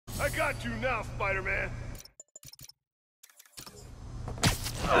I got you now, Spider-Man.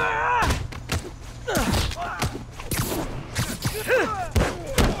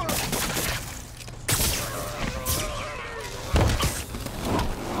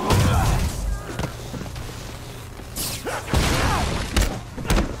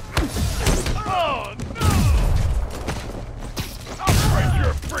 Oh, no! I'll break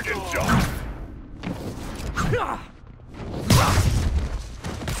your friggin' jaw!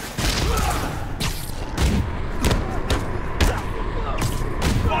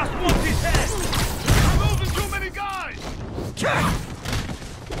 Boss wants his head! We're losing too many guys!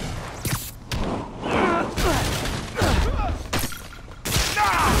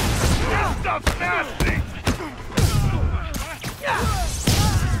 This stuff's nasty!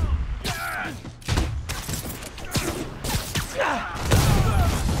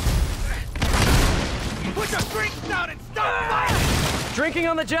 Put your drinks down and stop fighting! Drinking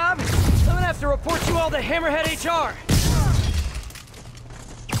on the job? I'm gonna have to report you all to Hammerhead HR.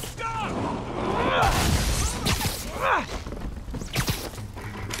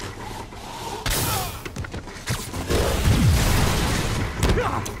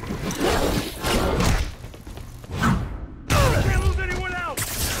 Can't lose anyone else!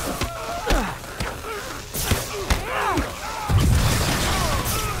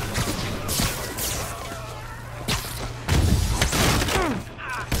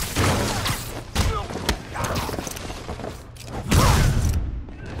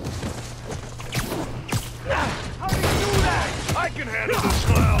 How do you do that? I can handle this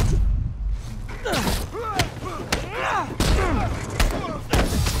clown!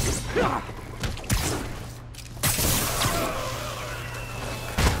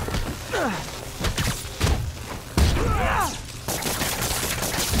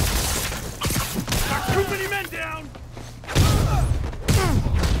 Got too many men down!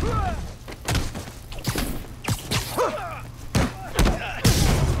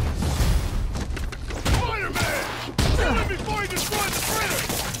 Spider-Man! Kill him before he destroys the printer!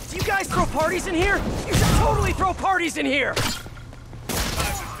 Do you guys throw parties in here? You should totally throw parties in here! Time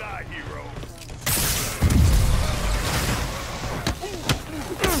to die, hero!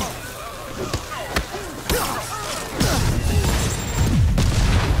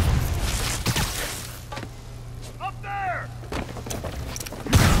 Up there!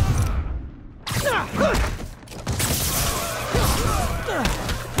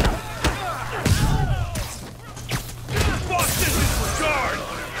 Boss distance for guard!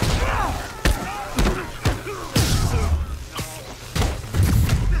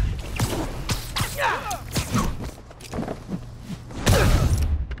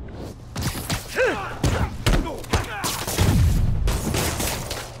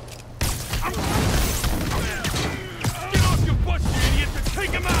 Get off your butts, you idiots, and take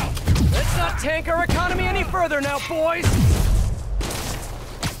him out! Let's not tank our economy any further now, boys!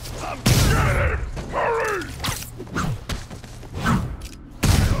 I'm scared! Hurry!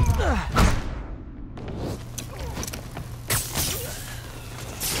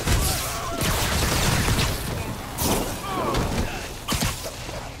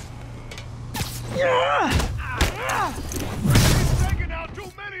 He's taking out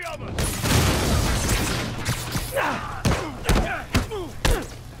too many of us!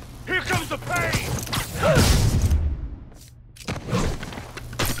 Here comes the pain!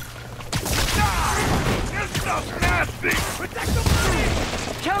 This stuff's nasty! Protect the money!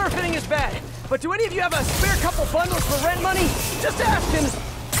 Counterfeiting is bad, but do any of you have a spare couple bundles for rent money? Just asking!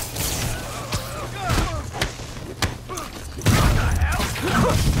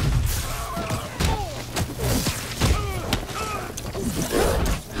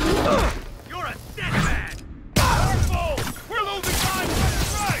 You're a dead man! Careful! We're losing time left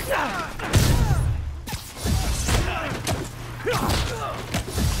and right!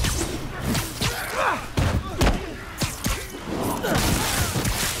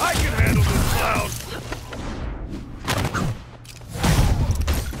 I can handle this clown!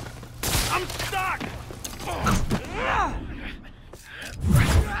 I'm stuck!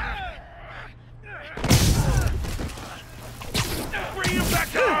 Bring him back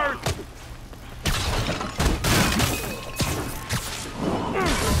to Earth!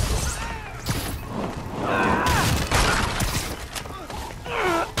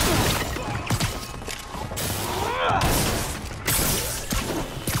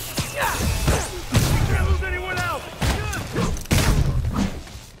 Can't lose anyone else!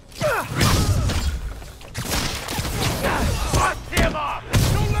 Bust him up!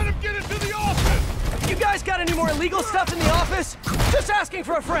 Don't let him get into the office! You guys got any more illegal stuff in the office? Just asking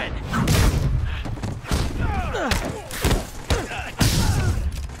for a friend!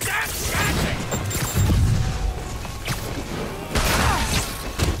 Damn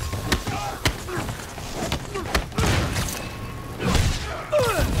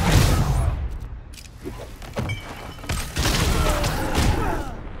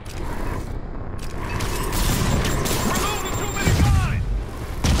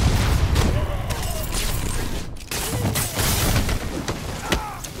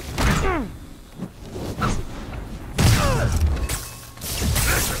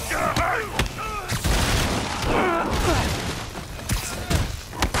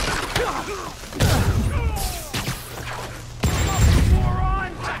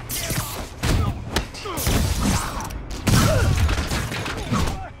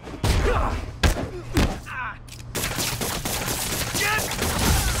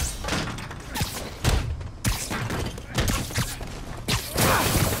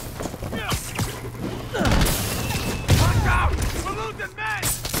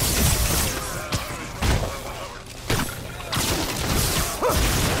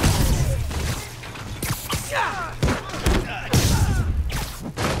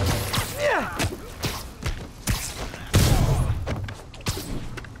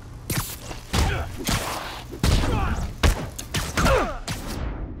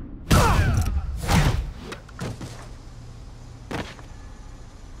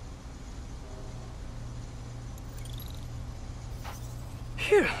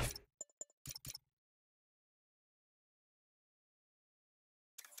Phew.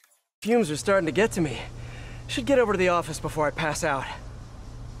 Fumes are starting to get to me. Should get over to the office before I pass out.